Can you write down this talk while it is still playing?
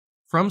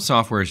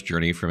FromSoftware's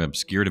journey from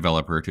obscure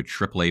developer to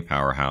AAA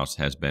powerhouse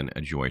has been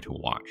a joy to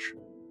watch.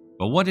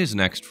 But what is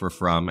next for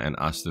From and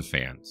us the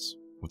fans?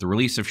 With the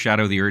release of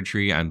Shadow the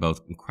Erdtree, I'm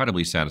both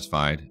incredibly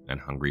satisfied and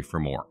hungry for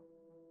more.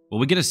 Will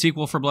we get a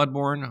sequel for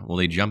Bloodborne? Will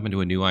they jump into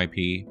a new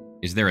IP?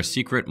 Is there a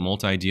secret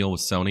multi-deal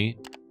with Sony?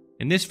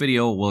 In this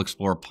video, we'll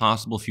explore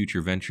possible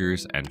future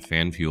ventures and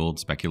fan-fueled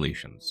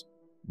speculations.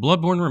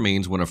 Bloodborne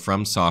remains one of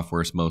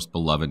FromSoftware's most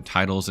beloved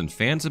titles, and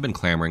fans have been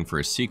clamoring for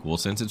a sequel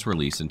since its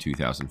release in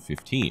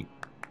 2015.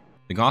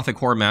 The Gothic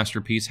horror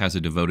masterpiece has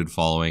a devoted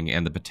following,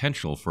 and the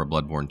potential for a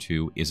Bloodborne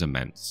 2 is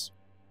immense.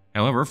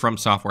 However,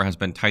 FromSoftware has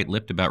been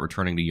tight-lipped about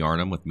returning to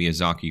Yharnam, with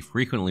Miyazaki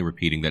frequently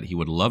repeating that he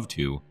would love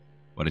to,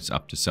 but it's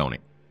up to Sony.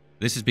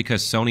 This is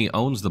because Sony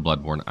owns the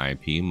Bloodborne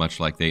IP, much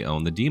like they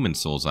own the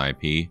Demon's Souls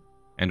IP,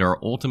 and are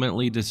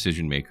ultimately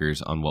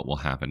decision-makers on what will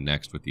happen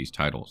next with these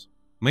titles.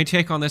 My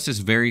take on this is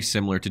very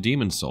similar to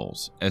Demon's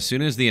Souls. As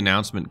soon as the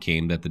announcement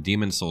came that the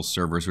Demon's Souls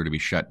servers were to be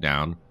shut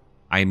down,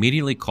 I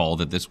immediately called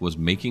that this was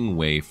making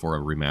way for a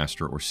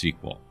remaster or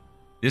sequel.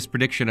 This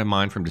prediction of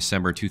mine from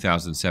December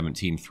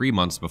 2017, 3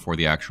 months before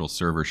the actual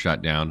server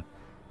shut down,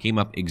 came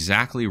up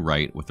exactly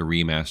right, with the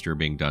remaster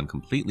being done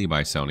completely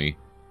by Sony,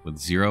 with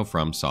zero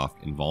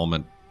FromSoft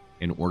involvement,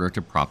 in order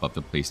to prop up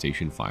the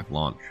PlayStation 5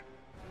 launch.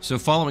 So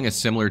following a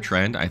similar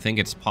trend, I think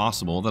it's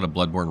possible that a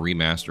Bloodborne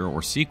remaster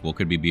or sequel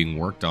could be being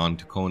worked on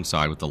to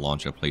coincide with the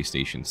launch of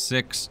PlayStation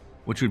 6,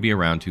 which would be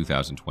around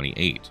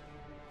 2028.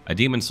 A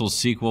Demon's Souls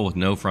sequel with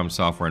no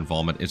FromSoftware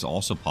involvement is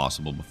also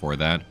possible before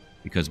that,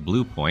 because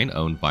Bluepoint,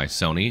 owned by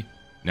Sony,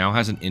 now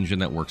has an engine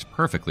that works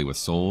perfectly with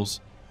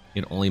Souls.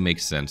 It only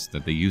makes sense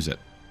that they use it.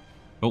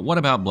 But what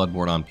about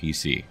Bloodborne on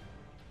PC?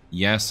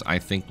 Yes, I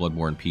think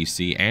Bloodborne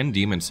PC and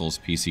Demon's Souls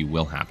PC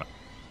will happen.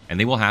 And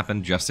they will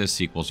happen just as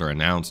sequels are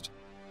announced,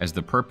 as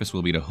the purpose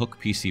will be to hook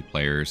PC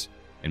players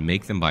and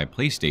make them buy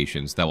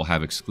PlayStations that will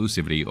have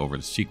exclusivity over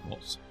the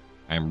sequels.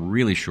 I am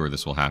really sure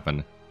this will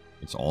happen.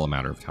 It's all a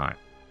matter of time.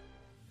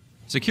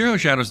 Sekiro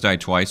Shadows Die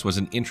Twice was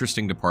an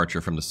interesting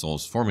departure from the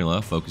Souls formula,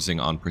 focusing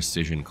on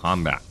precision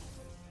combat.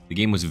 The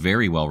game was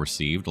very well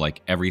received,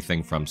 like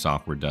everything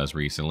FromSoftware does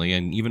recently,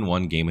 and even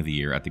won Game of the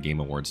Year at the Game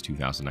Awards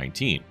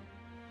 2019.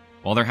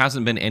 While there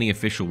hasn't been any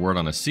official word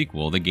on a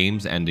sequel, the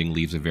game's ending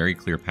leaves a very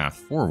clear path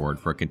forward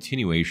for a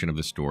continuation of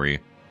the story,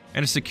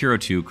 and a Sekiro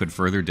 2 could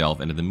further delve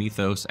into the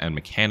mythos and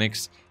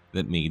mechanics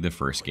that made the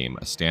first game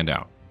a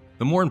standout.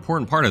 The more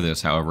important part of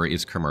this, however,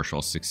 is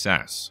commercial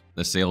success.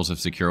 The sales of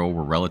Sekiro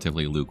were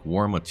relatively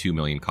lukewarm, with 2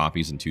 million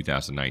copies in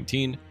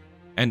 2019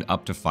 and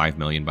up to 5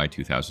 million by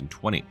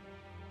 2020.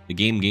 The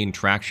game gained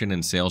traction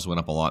and sales went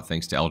up a lot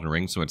thanks to Elden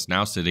Ring, so it's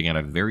now sitting at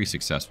a very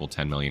successful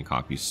 10 million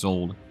copies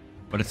sold,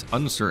 but it's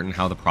uncertain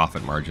how the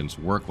profit margins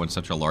work when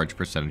such a large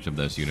percentage of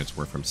those units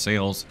were from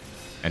sales,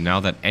 and now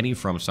that any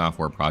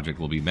FromSoftware project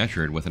will be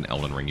measured with an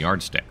Elden Ring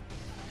yardstick: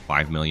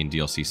 5 million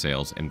DLC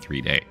sales in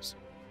 3 days.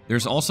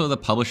 There's also the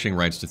publishing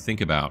rights to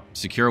think about.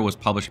 Sekiro was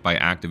published by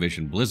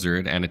Activision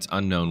Blizzard, and it's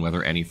unknown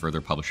whether any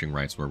further publishing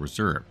rights were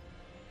reserved.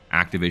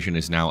 Activision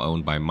is now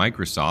owned by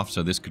Microsoft,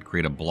 so this could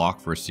create a block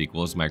for a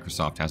sequel, as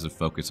Microsoft has a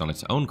focus on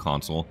its own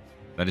console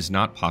that is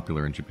not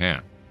popular in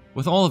Japan.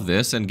 With all of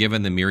this, and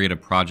given the myriad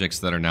of projects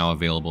that are now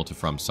available to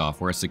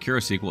FromSoftware, a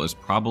Sekiro sequel is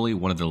probably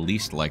one of the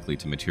least likely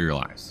to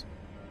materialize.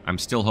 I'm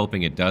still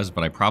hoping it does,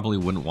 but I probably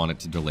wouldn't want it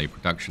to delay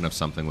production of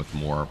something with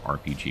more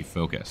RPG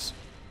focus.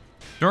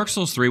 Dark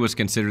Souls 3 was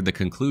considered the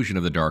conclusion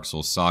of the Dark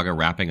Souls saga,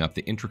 wrapping up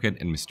the intricate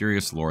and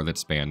mysterious lore that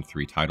spanned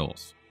 3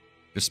 titles.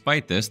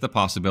 Despite this, the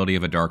possibility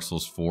of a Dark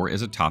Souls 4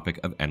 is a topic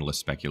of endless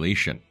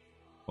speculation.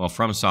 While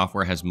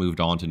FromSoftware has moved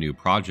on to new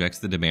projects,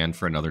 the demand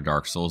for another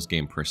Dark Souls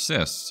game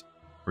persists,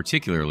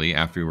 particularly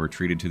after we were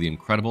treated to the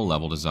incredible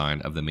level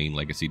design of the main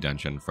Legacy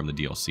Dungeon from the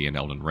DLC in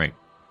Elden Ring.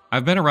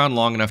 I've been around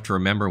long enough to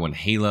remember when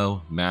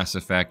Halo, Mass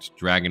Effect,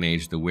 Dragon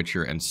Age, The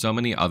Witcher, and so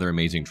many other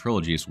amazing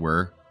trilogies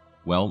were,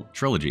 well,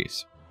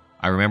 trilogies.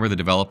 I remember the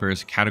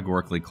developers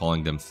categorically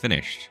calling them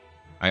finished.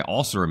 I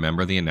also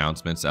remember the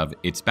announcements of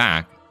 "It's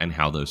back" and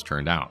how those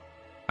turned out.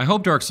 I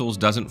hope Dark Souls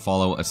doesn't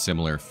follow a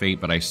similar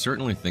fate, but I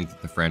certainly think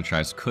that the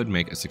franchise could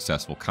make a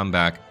successful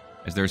comeback,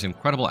 as there's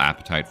incredible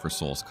appetite for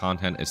Souls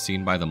content as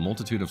seen by the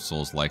multitude of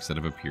Souls-likes that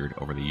have appeared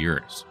over the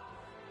years.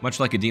 Much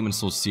like a Demon's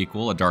Souls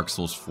sequel, a Dark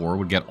Souls 4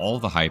 would get all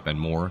the hype and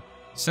more,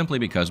 simply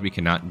because we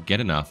cannot get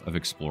enough of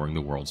exploring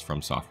the worlds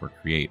FromSoftware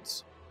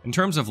creates. In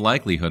terms of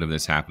likelihood of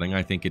this happening,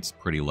 I think it's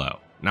pretty low.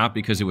 Not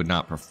because it would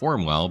not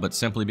perform well, but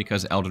simply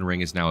because Elden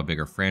Ring is now a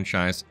bigger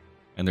franchise,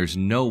 and there's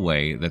no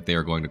way that they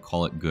are going to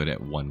call it good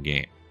at one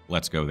game.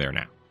 Let's go there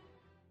now.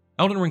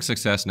 Elden Ring's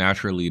success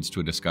naturally leads to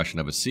a discussion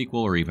of a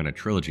sequel or even a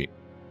trilogy.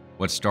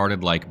 What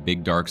started like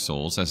Big Dark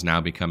Souls has now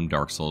become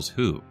Dark Souls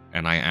Who,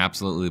 and I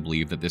absolutely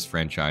believe that this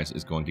franchise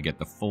is going to get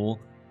the full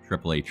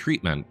AAA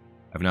treatment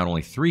of not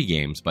only 3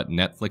 games, but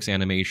Netflix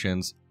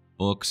animations,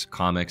 books,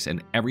 comics,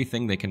 and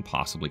everything they can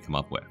possibly come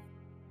up with.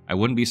 I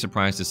wouldn't be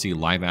surprised to see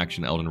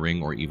live-action Elden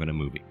Ring or even a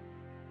movie.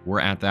 We're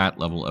at that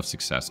level of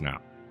success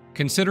now.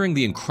 Considering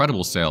the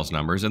incredible sales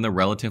numbers and the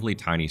relatively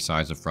tiny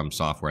size of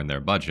FromSoftware and their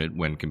budget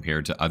when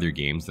compared to other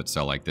games that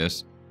sell like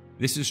this,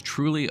 This is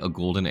truly a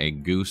golden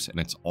egg goose, and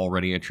it's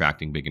already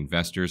attracting big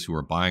investors who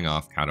are buying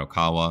off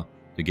Kadokawa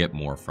to get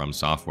more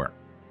FromSoftware.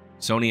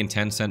 Sony and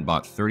Tencent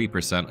bought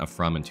 30% of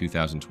From in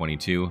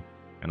 2022,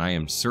 and I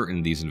am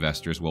certain these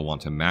investors will want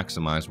to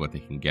maximize what they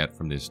can get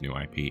from this new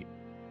IP.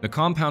 The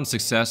compound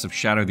success of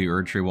Shadow the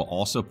Erdtree will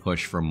also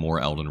push for more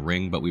Elden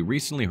Ring, but we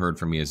recently heard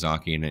from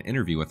Miyazaki in an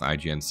interview with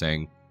IGN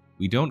saying,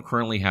 "We don't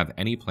currently have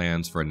any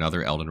plans for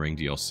another Elden Ring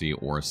DLC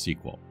or a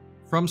sequel."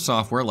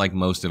 FromSoftware, like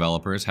most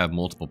developers, have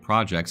multiple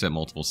projects at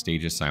multiple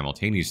stages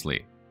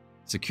simultaneously.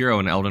 Sekiro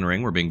and Elden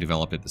Ring were being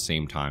developed at the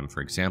same time, for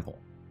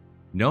example.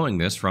 Knowing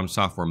this,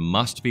 FromSoftware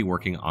must be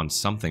working on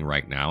something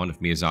right now, and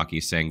if Miyazaki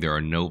is saying there are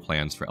no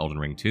plans for Elden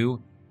Ring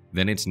 2,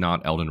 then it's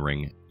not Elden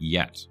Ring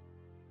yet.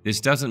 This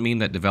doesn't mean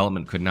that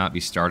development could not be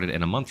started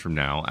in a month from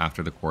now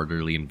after the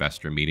quarterly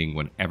investor meeting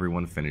when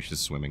everyone finishes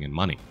swimming in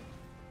money.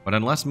 But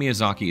unless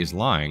Miyazaki is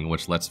lying,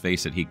 which let's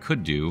face it he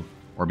could do,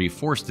 or be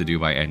forced to do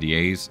by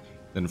NDAs,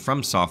 then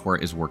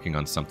FromSoftware is working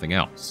on something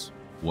else.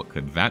 What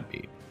could that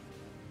be?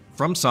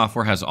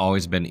 FromSoftware has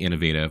always been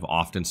innovative,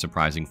 often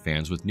surprising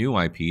fans with new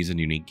IPs and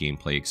unique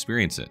gameplay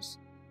experiences.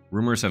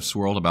 Rumors have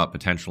swirled about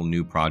potential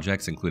new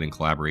projects, including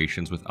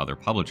collaborations with other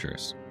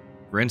publishers.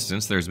 For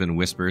instance, there's been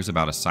whispers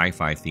about a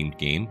sci-fi themed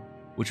game,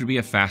 which would be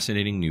a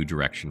fascinating new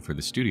direction for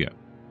the studio.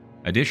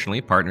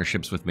 Additionally,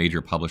 partnerships with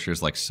major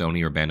publishers like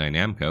Sony or Bandai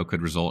Namco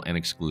could result in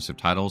exclusive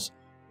titles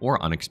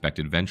or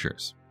unexpected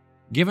ventures.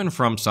 Given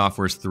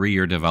FromSoftware's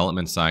 3-year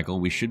development cycle,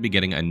 we should be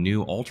getting a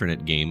new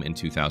alternate game in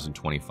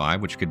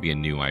 2025, which could be a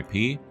new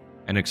IP,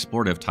 an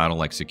explorative title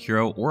like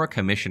Sekiro, or a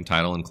commissioned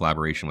title in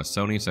collaboration with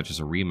Sony, such as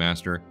a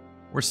remaster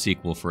or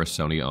sequel for a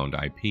Sony-owned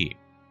IP.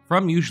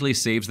 From usually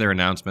saves their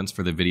announcements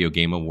for the Video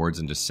Game Awards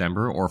in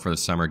December or for the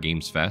Summer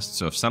Games Fest,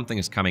 so if something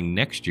is coming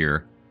next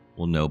year,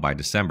 we'll know by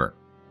December.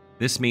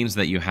 This means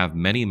that you have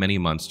many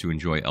months to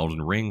enjoy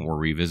Elden Ring or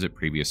revisit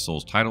previous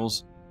Souls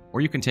titles,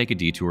 or you can take a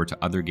detour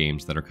to other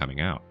games that are coming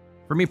out.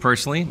 For me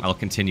personally, I'll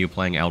continue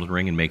playing Elden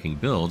Ring and making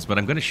builds, but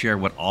I'm going to share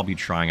what I'll be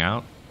trying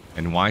out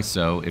and why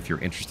so if you're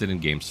interested in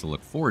games to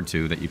look forward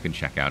to that you can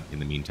check out in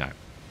the meantime.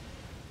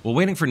 While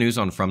waiting for news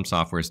on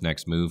FromSoftware's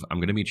next move, I'm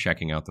going to be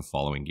checking out the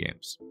following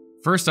games.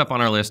 First up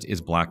on our list is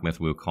Black Myth: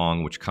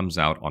 Wukong, which comes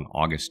out on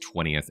August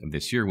 20th of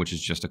this year, which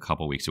is just a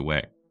couple weeks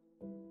away.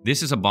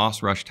 This is a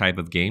boss rush type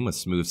of game with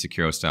smooth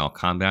Sekiro-style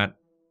combat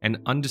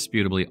and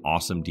undisputably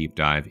awesome deep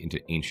dive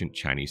into ancient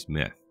Chinese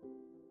myth.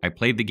 I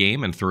played the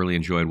game and thoroughly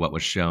enjoyed what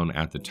was shown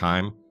at the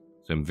time,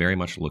 so I'm very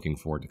much looking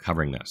forward to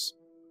covering this.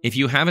 If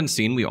you haven't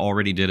seen, we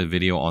already did a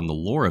video on the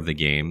lore of the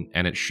game,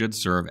 and it should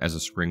serve as a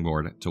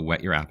springboard to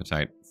whet your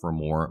appetite for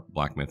more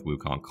Black Myth: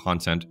 Wukong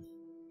content.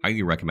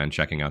 Highly recommend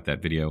checking out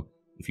that video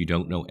if you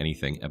don't know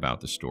anything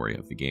about the story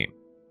of the game.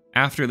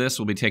 After this,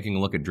 we'll be taking a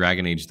look at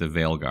Dragon Age: The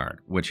Veilguard,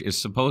 which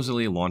is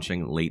supposedly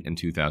launching late in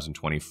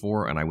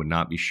 2024, and I would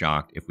not be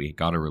shocked if we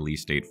got a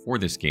release date for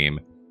this game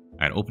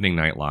at opening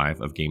night live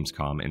of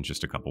Gamescom in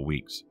just a couple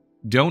weeks.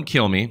 Don't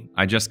kill me,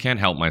 I just can't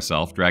help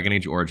myself. Dragon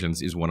Age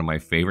Origins is one of my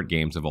favorite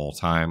games of all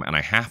time, and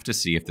I have to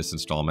see if this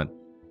installment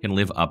can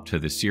live up to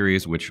the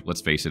series, which,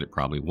 let's face it, it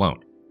probably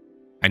won't.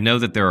 I know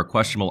that there are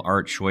questionable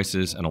art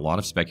choices and a lot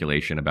of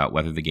speculation about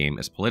whether the game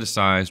is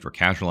politicized or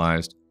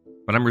casualized,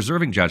 but I'm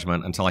reserving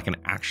judgment until I can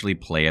actually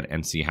play it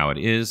and see how it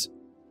is.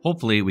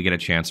 Hopefully we get a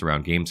chance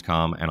around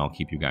Gamescom, and I'll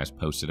keep you guys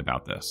posted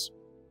about this.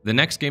 The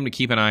next game to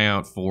keep an eye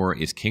out for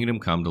is Kingdom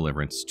Come: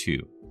 Deliverance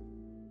II.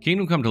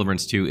 Kingdom Come: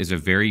 Deliverance II is a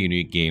very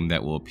unique game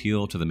that will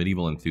appeal to the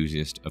medieval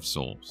enthusiast of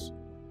Souls.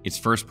 It's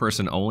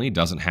first-person only,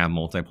 doesn't have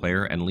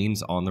multiplayer, and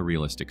leans on the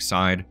realistic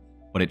side,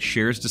 but it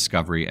shares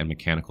discovery and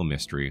mechanical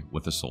mystery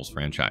with the Souls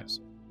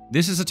franchise.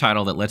 This is a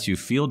title that lets you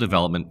feel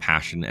development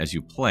passion as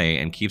you play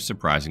and keeps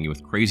surprising you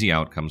with crazy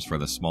outcomes for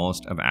the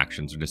smallest of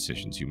actions or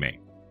decisions you make.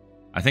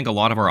 I think a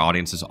lot of our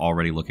audience is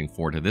already looking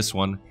forward to this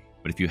one,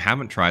 but if you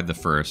haven't tried the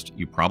first,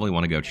 you probably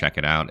want to go check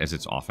it out as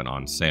it's often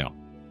on sale.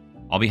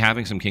 I'll be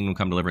having some Kingdom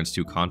Come: Deliverance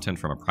 2 content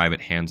from a private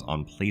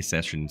hands-on play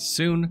session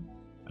soon,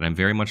 and I'm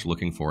very much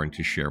looking forward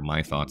to share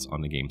my thoughts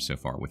on the game so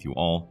far with you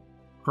all.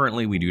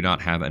 Currently, we do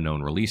not have a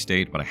known release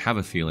date, but I have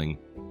a feeling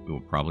we will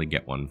probably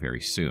get one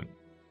very soon.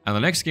 And the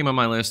next game on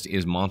my list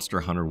is Monster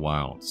Hunter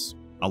Wilds.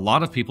 A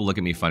lot of people look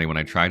at me funny when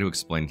I try to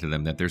explain to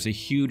them that there's a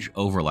huge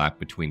overlap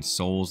between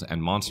Souls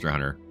and Monster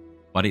Hunter,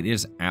 but it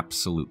is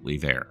absolutely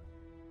there.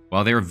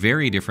 While they are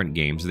very different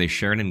games, they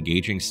share an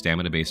engaging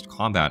stamina-based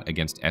combat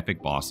against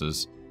epic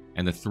bosses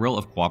and the thrill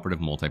of cooperative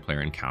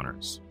multiplayer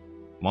encounters.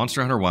 Monster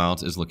Hunter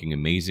Wilds is looking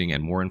amazing,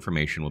 and more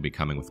information will be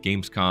coming with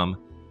Gamescom,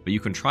 but you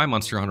can try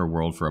Monster Hunter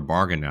World for a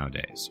bargain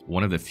nowadays,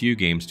 one of the few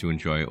games to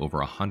enjoy over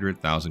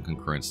 100,000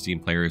 concurrent Steam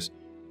players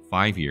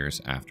 5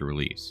 years after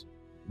release.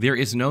 There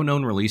is no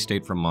known release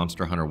date for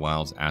Monster Hunter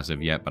Wilds as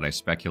of yet, but I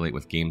speculate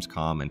with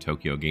Gamescom and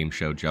Tokyo Game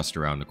Show just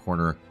around the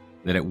corner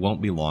that it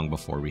won't be long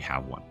before we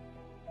have one.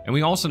 And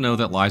we also know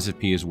that Lies of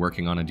P is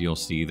working on a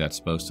DLC that's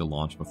supposed to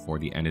launch before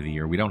the end of the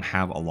year. We don't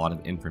have a lot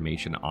of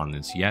information on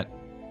this yet,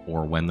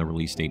 or when the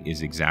release date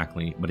is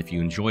exactly, but if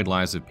you enjoyed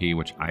Lies of P,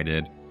 which I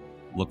did,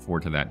 look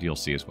forward to that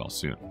DLC as well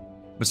soon.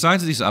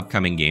 Besides these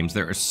upcoming games,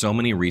 there are so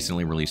many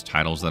recently released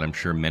titles that I'm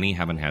sure many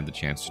haven't had the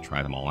chance to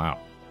try them all out.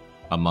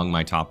 Among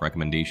my top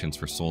recommendations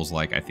for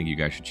Souls-like I think you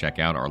guys should check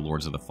out are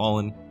Lords of the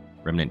Fallen,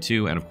 Remnant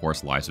 2, and of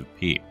course Lies of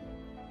P.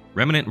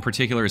 Remnant in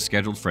particular is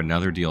scheduled for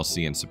another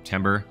DLC in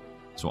September,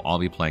 so I'll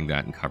be playing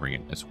that and covering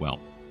it as well.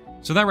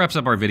 So that wraps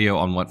up our video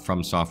on what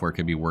FromSoftware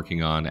could be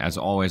working on. As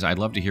always, I'd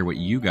love to hear what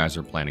you guys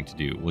are planning to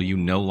do. Will you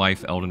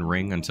no-life Elden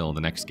Ring until the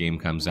next game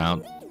comes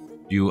out?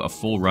 Do a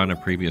full run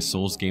of previous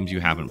Souls games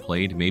you haven't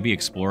played? Maybe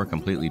explore a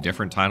completely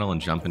different title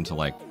and jump into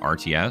like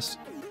RTS?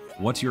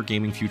 What's your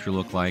gaming future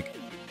look like?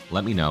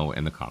 Let me know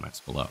in the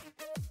comments below.